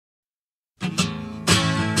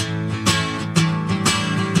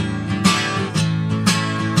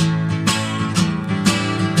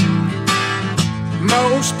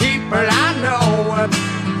Most people I know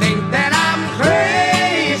think that I'm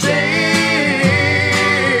crazy,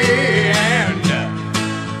 and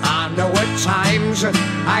I know at times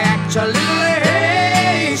I act a little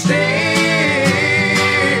hasty,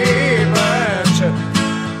 but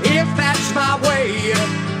if that's my way,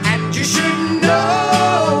 and you should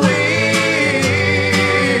know it,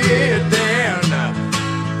 then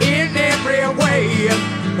in every way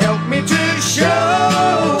help me to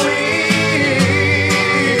show it.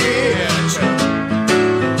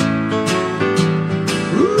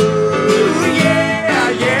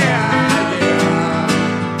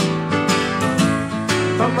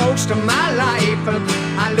 Most of my life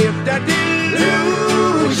I lived a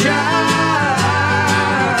delusion.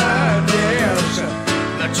 Yes,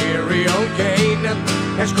 material gain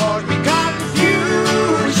has caused me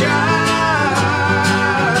confusion,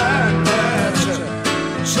 but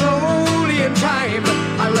slowly in time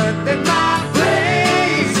I learned that my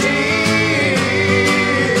place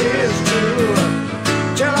is to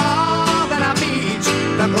tell all that I meet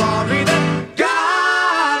the glory that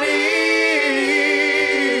God is.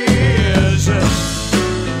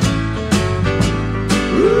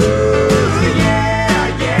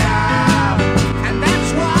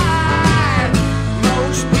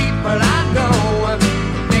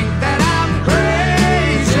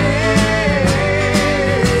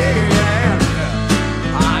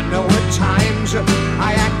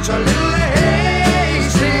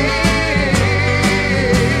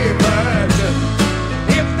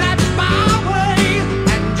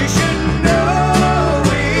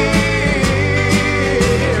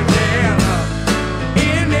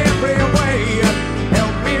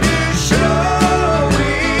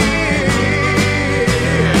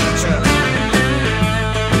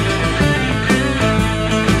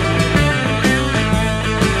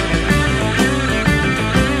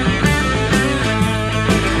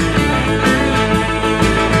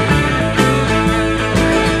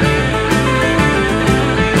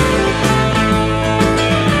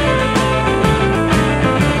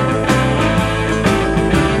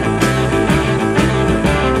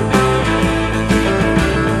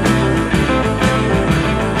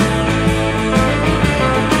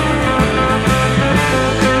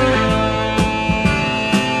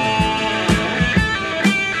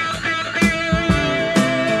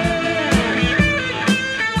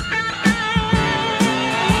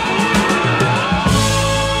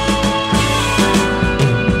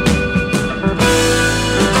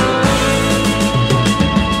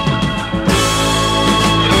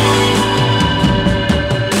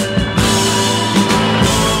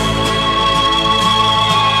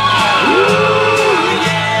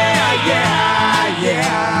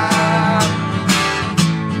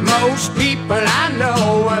 Most people I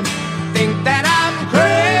know think that I'm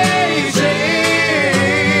crazy,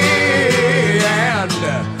 and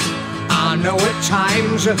I know at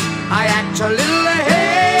times I act a little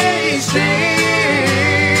hasty,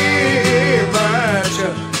 but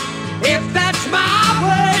if that's my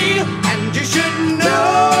way, and you should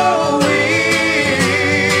know it,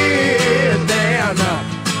 then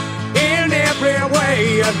in every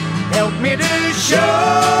way help me to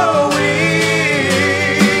show it.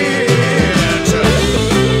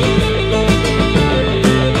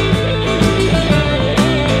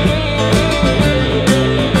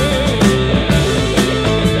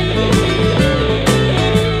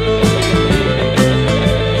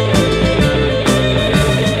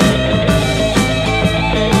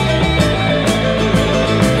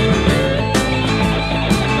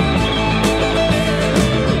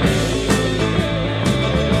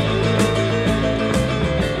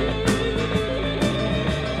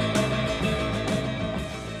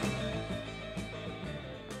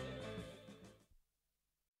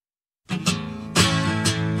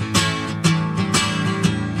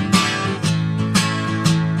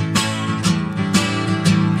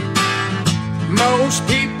 Most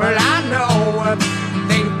people I